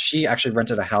talking about, she actually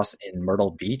rented a house in Myrtle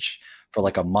Beach for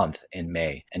like a month in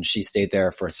May, and she stayed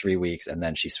there for 3 weeks, and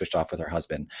then she switched off with her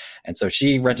husband. And so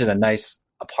she rented a nice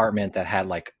apartment that had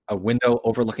like a window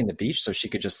overlooking the beach, so she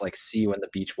could just like see when the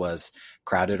beach was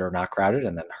crowded or not crowded,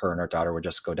 and then her and her daughter would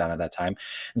just go down at that time.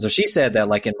 And so she said that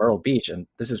like in Myrtle Beach, and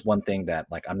this is one thing that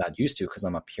like I'm not used to because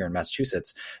I'm up here in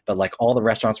Massachusetts, but like all the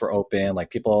restaurants were open, like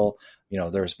people,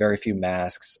 there's very few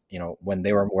masks. When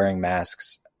they were wearing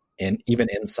masks even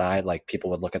inside, like people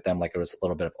would look at them like it was a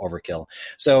little bit of overkill.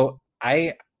 So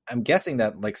I'm guessing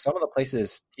that like some of the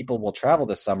places people will travel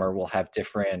this summer will have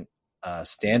different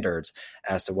standards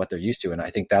as to what they're used to. And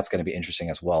I think that's going to be interesting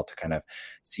as well to kind of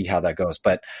see how that goes.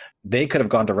 But they could have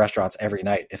gone to restaurants every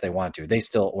night if they wanted to. They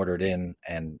still ordered in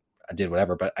and did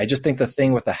whatever. But I just think the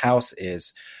thing with the house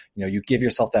is, you give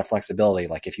yourself that flexibility.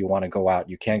 Like if you want to go out,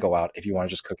 you can go out. If you want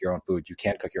to just cook your own food, you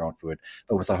can cook your own food.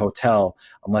 But with a hotel,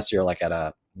 unless you're like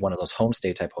at one of those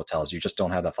homestay type hotels, you just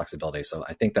don't have that flexibility. So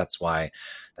I think that's why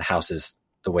the house is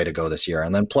the way to go this year.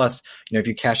 And then plus, if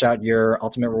you cash out your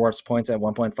Ultimate Rewards points at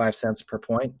 1.5 cents per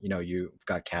point, you've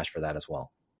got cash for that as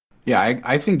well. Yeah,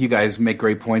 I think you guys make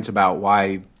great points about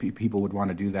why people would want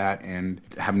to do that, and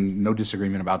have no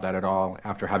disagreement about that at all.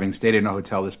 After having stayed in a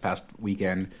hotel this past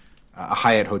weekend, a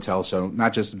Hyatt hotel, so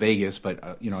not just Vegas, but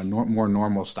a more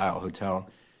normal style hotel,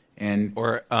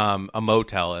 or a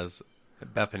motel, as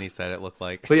Bethany said it looked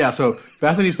like. So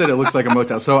Bethany said it looks like a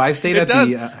motel. So I stayed at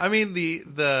the... I mean,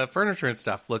 the furniture and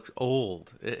stuff looks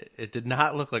old. It did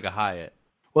not look like a Hyatt.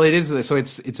 Well, it is. So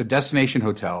it's a destination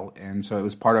hotel, and so it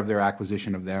was part of their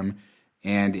acquisition of them,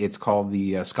 and it's called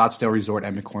the Scottsdale Resort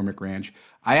at McCormick Ranch.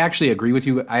 I actually agree with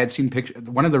you. I had seen pictures.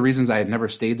 One of the reasons I had never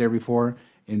stayed there before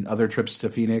in other trips to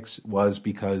Phoenix was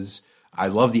because I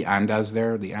love the Andaz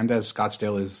there. The Andaz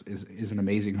Scottsdale is an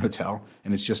amazing hotel,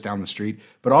 and it's just down the street.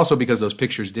 But also because those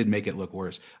pictures did make it look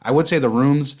worse. I would say the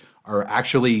rooms are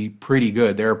actually pretty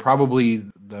good. They're probably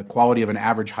the quality of an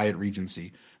average Hyatt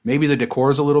Regency. Maybe the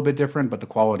decor is a little bit different, but the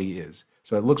quality is.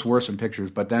 So it looks worse in pictures.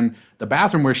 But then the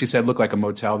bathroom where she said looked like a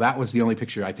motel, that was the only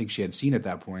picture I think she had seen at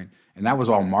that point. And that was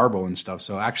all marble and stuff.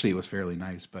 So actually it was fairly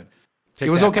nice. But it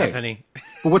was okay. Bethany.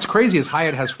 But what's crazy is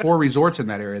Hyatt has 4 resorts in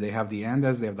that area. They have the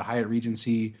Andaz, they have the Hyatt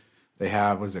Regency, they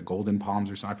have, what is it, Golden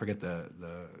Palms or something? I forget the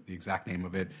exact name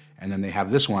of it. And then they have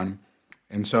this one.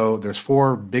 And so there's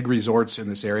 4 big resorts in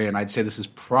this area. And I'd say this is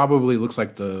probably looks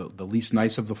like the least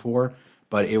nice of the 4.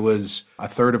 But it was a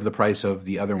third of the price of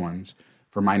the other ones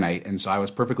for my night. And so I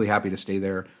was perfectly happy to stay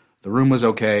there. The room was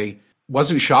okay.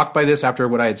 Wasn't shocked by this after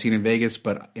what I had seen in Vegas,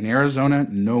 but in Arizona,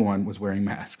 no one was wearing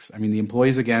masks. I mean, the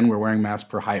employees, again, were wearing masks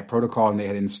per Hyatt protocol, and they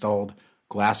had installed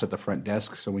glass at the front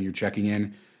desk. So when you're checking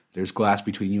in, there's glass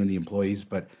between you and the employees.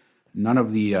 But none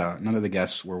of the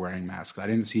guests were wearing masks. I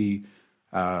didn't see.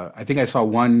 I think I saw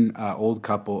one older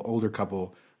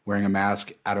couple wearing a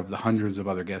mask out of the hundreds of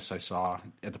other guests I saw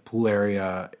at the pool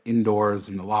area, indoors,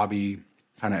 in the lobby,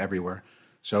 kind of everywhere.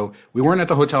 So we weren't at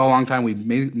the hotel a long time. We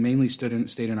mainly stayed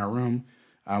in our room.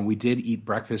 We did eat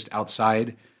breakfast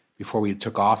outside before we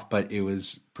took off, but it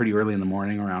was pretty early in the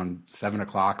morning, around 7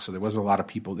 o'clock. So there wasn't a lot of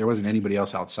people. There wasn't anybody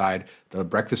else outside. The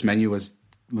breakfast menu was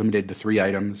limited to 3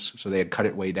 items, so they had cut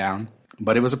it way down.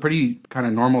 But it was a pretty kind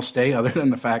of normal stay, other than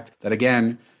the fact that,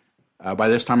 again, by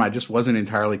this time I just wasn't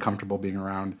entirely comfortable being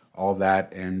around all of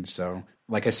that. And so,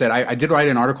 like I said, I did write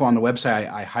an article on the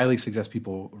website. I highly suggest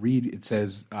people read. It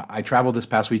says, I traveled this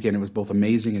past weekend. It was both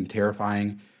amazing and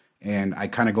terrifying. And I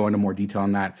kind of go into more detail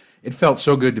on that. It felt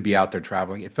so good to be out there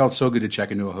traveling. It felt so good to check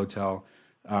into a hotel.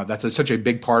 That's such a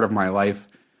big part of my life.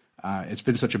 It's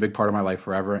been such a big part of my life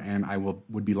forever. And I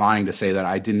would be lying to say that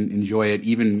I didn't enjoy it,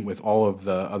 even with all of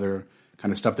the other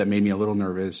kind of stuff that made me a little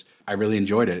nervous. I really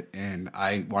enjoyed it. And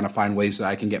I want to find ways that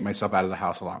I can get myself out of the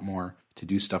house a lot more to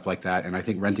do stuff like that. And I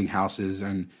think renting houses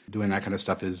and doing that kind of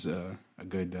stuff is a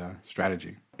good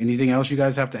strategy. Anything else you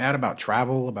guys have to add about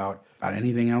travel, about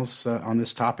anything else on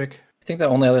this topic? I think the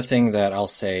only other thing that I'll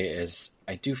say is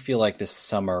I do feel like this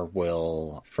summer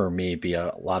will, for me, be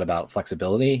a lot about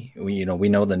flexibility. We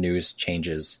know the news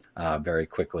changes very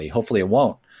quickly. Hopefully it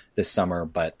won't this summer,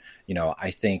 but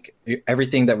I think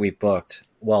everything that we've booked,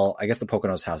 well, I guess the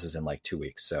Poconos house is in like 2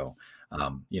 weeks. So,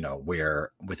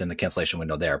 we're within the cancellation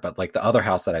window there, but like the other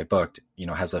house that I booked,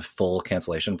 has a full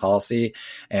cancellation policy.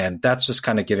 And that's just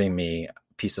kind of giving me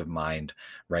peace of mind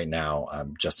right now,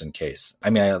 just in case. I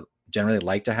mean, I generally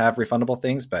like to have refundable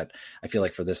things, but I feel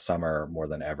like for this summer more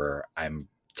than ever, I'm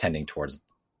tending towards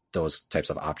those types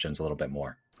of options a little bit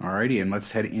more. All righty. And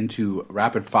let's head into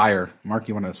rapid fire. Mark,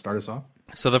 you want to start us off?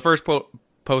 So the first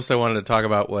post I wanted to talk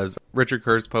about was Richard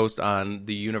Kerr's post on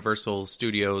the Universal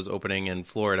Studios opening in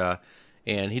Florida.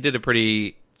 And he did a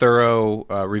pretty thorough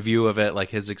review of it, like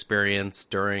his experience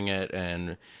during it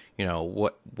and,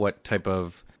 what type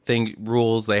of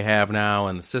rules they have now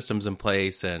and the systems in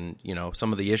place and,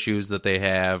 some of the issues that they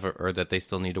have or that they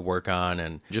still need to work on,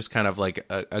 and just kind of like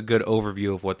a good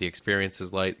overview of what the experience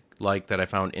is like that I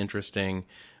found interesting.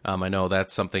 I know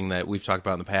that's something that we've talked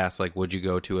about in the past, like would you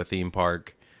go to a theme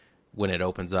park when it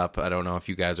opens up? I don't know if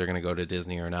you guys are going to go to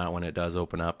Disney or not when it does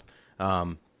open up.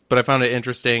 But I found it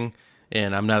interesting,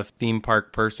 and I'm not a theme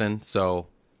park person, so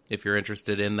if you're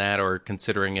interested in that or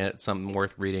considering it, something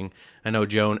worth reading. I know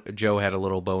Joe had a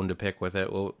little bone to pick with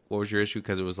it. What was your issue?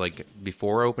 Because it was like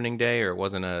before opening day, or it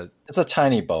wasn't a... It's a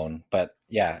tiny bone, but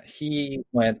yeah, he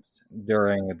went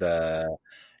during the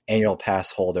annual pass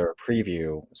holder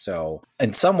preview. So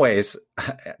in some ways,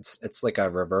 it's like a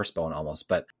reverse bone almost.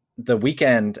 But the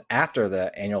weekend after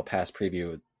the annual pass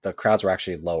preview, the crowds were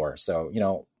actually lower. So,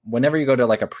 whenever you go to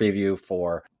like a preview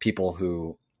for people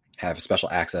who have special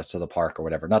access to the park or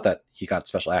whatever, not that he got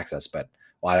special access, but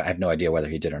I have no idea whether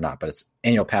he did or not, but it's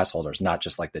annual pass holders, not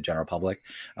just like the general public.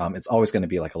 It's always going to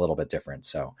be like a little bit different.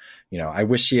 So, I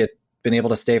wish he had been able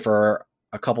to stay for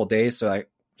a couple days so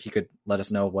he could let us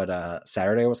know what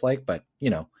Saturday was like, but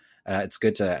it's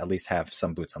good to at least have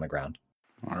some boots on the ground.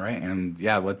 All right, and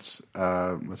yeah, let's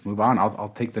move on.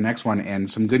 I'll take the next one,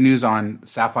 and some good news on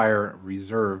Sapphire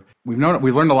Reserve. We've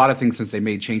learned a lot of things since they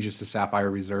made changes to Sapphire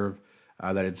Reserve.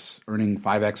 That it's earning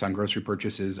 5x on grocery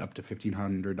purchases up to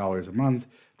 $1,500 a month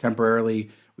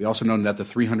temporarily. We also know that the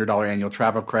 $300 annual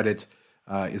travel credit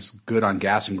is good on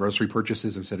gas and grocery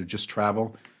purchases instead of just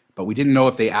travel. But we didn't know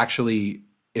if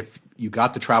you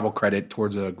got the travel credit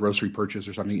towards a grocery purchase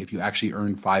or something, if you actually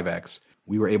earned 5x.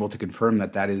 We were able to confirm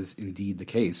that is indeed the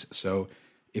case. So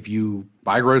if you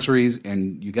buy groceries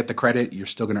and you get the credit, you're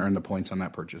still going to earn the points on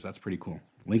that purchase. That's pretty cool.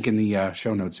 Link in the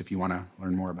show notes if you want to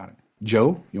learn more about it.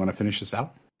 Joe, you want to finish this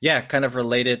out? Yeah, kind of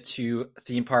related to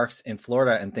theme parks in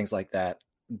Florida and things like that.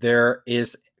 There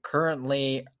is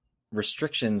currently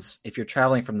restrictions if you're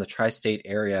traveling from the tri-state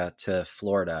area to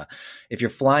Florida. If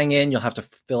you're flying in, you'll have to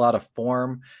fill out a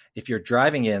form. If you're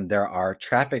driving in, there are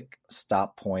traffic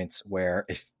stop points where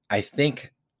I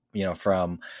think,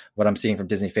 from what I'm seeing from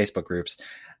Disney Facebook groups,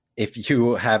 if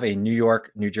you have a New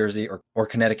York, New Jersey, or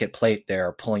Connecticut plate,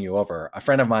 they're pulling you over. A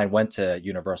friend of mine went to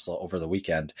Universal over the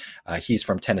weekend. He's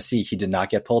from Tennessee. He did not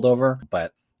get pulled over,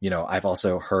 but, I've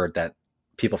also heard that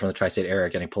people from the tri-state area are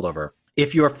getting pulled over.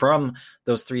 If you're from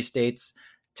those 3 states,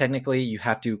 technically you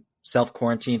have to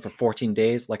self-quarantine for 14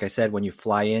 days. Like I said, when you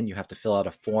fly in, you have to fill out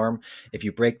a form. If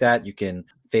you break that, you can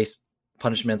face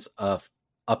punishments of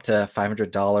up to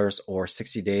 $500 or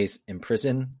 60 days in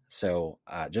prison. So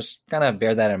just kind of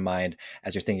bear that in mind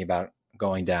as you're thinking about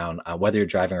going down, whether you're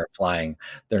driving or flying.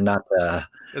 They're not.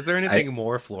 Is there anything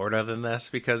more Florida than this?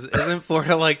 Because isn't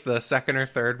Florida like the second or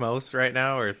third most right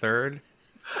now, or third?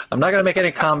 I'm not going to make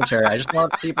any commentary. I just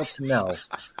want people to know.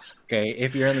 Okay,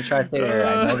 if you're in the tri-state area,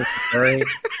 I know this is a very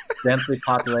densely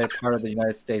populated part of the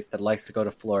United States that likes to go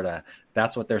to Florida.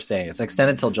 That's what they're saying. It's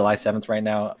extended until July 7th right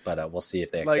now, but we'll see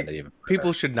if they extend it even further.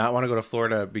 People should not want to go to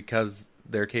Florida because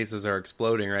their cases are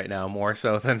exploding right now, more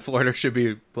so than Florida should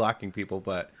be blocking people.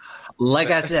 But like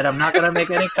I said, I'm not going to make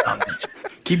any comments.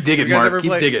 Keep digging, Mark.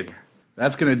 Keep digging.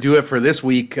 That's going to do it for this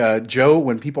week. Joe,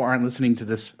 when people aren't listening to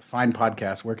this fine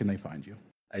podcast, where can they find you?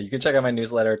 You can check out my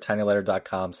newsletter,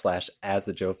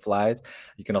 tinyletter.com/asthejoflies.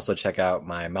 You can also check out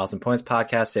my Miles and Points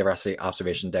podcast,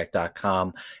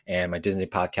 SaveOurCityObservationDeck.com, and my Disney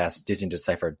podcast,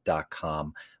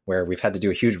 DisneyDeciphered.com, where we've had to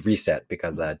do a huge reset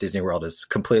because Disney World is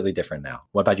completely different now.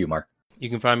 What about you, Mark? you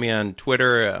can find me on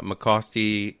Twitter,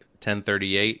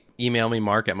 McCosty1038. Email me,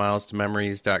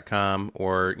 mark@milestomemories.com,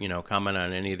 or, comment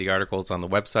on any of the articles on the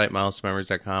website,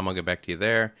 milestomemories.com. I'll get back to you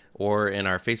there. Or in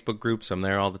our Facebook groups. I'm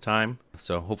there all the time.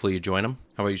 So hopefully you join them.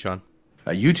 How about you, Sean?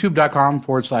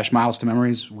 YouTube.com/Miles to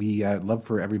Memories. We love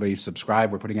for everybody to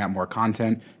subscribe. We're putting out more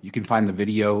content. You can find the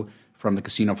video from the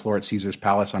casino floor at Caesar's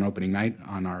Palace on opening night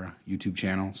on our YouTube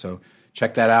channel. So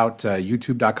check that out,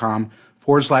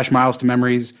 YouTube.com/Miles to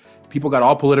Memories. People got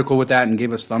all political with that and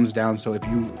gave us thumbs down. So if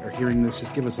you are hearing this,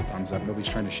 just give us a thumbs up. Nobody's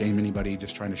trying to shame anybody,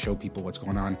 just trying to show people what's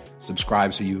going on.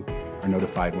 Subscribe so you are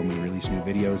notified when we release new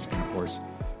videos. And of course,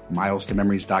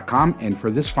 milestomemories.com. And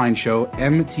for this fine show,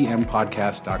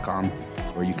 mtmpodcast.com,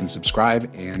 where you can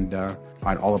subscribe and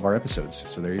find all of our episodes.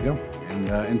 So there you go. And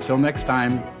until next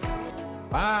time,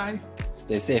 bye.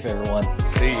 Stay safe, everyone.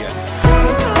 See ya.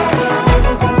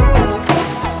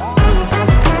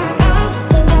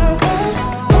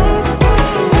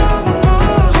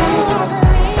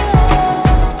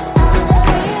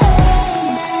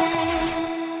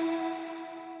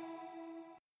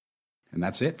 And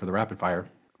that's it for the rapid fire.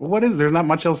 Well, there's not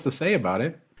much else to say about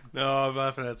it. No, I'm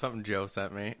laughing at something Joe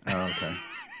sent me. Oh, okay.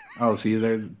 Oh, see,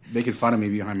 they're making fun of me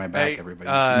behind my back, Hey, everybody.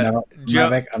 No,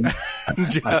 Joe,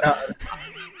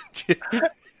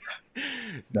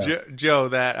 No. Joe,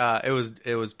 that it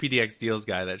was PDX Deals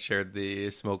guy that shared the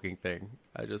smoking thing.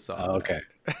 I just saw. Oh, okay.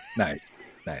 Nice.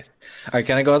 All right,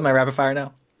 can I go with my rapid fire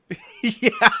now?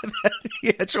 yeah,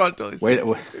 Sean totally. Wait.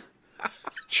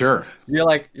 Sure. You're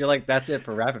like that's it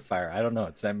for rapid fire. I don't know.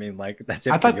 Does that mean that's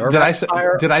it? I thought for your rapid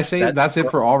fire? did I say that's it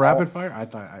for all rapid fire? I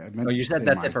thought I meant. No, you said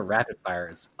that's it for rapid fire.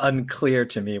 It's unclear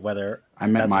to me whether I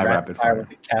meant that's my rapid fire with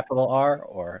a capital R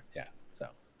or yeah. So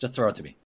just throw it to me.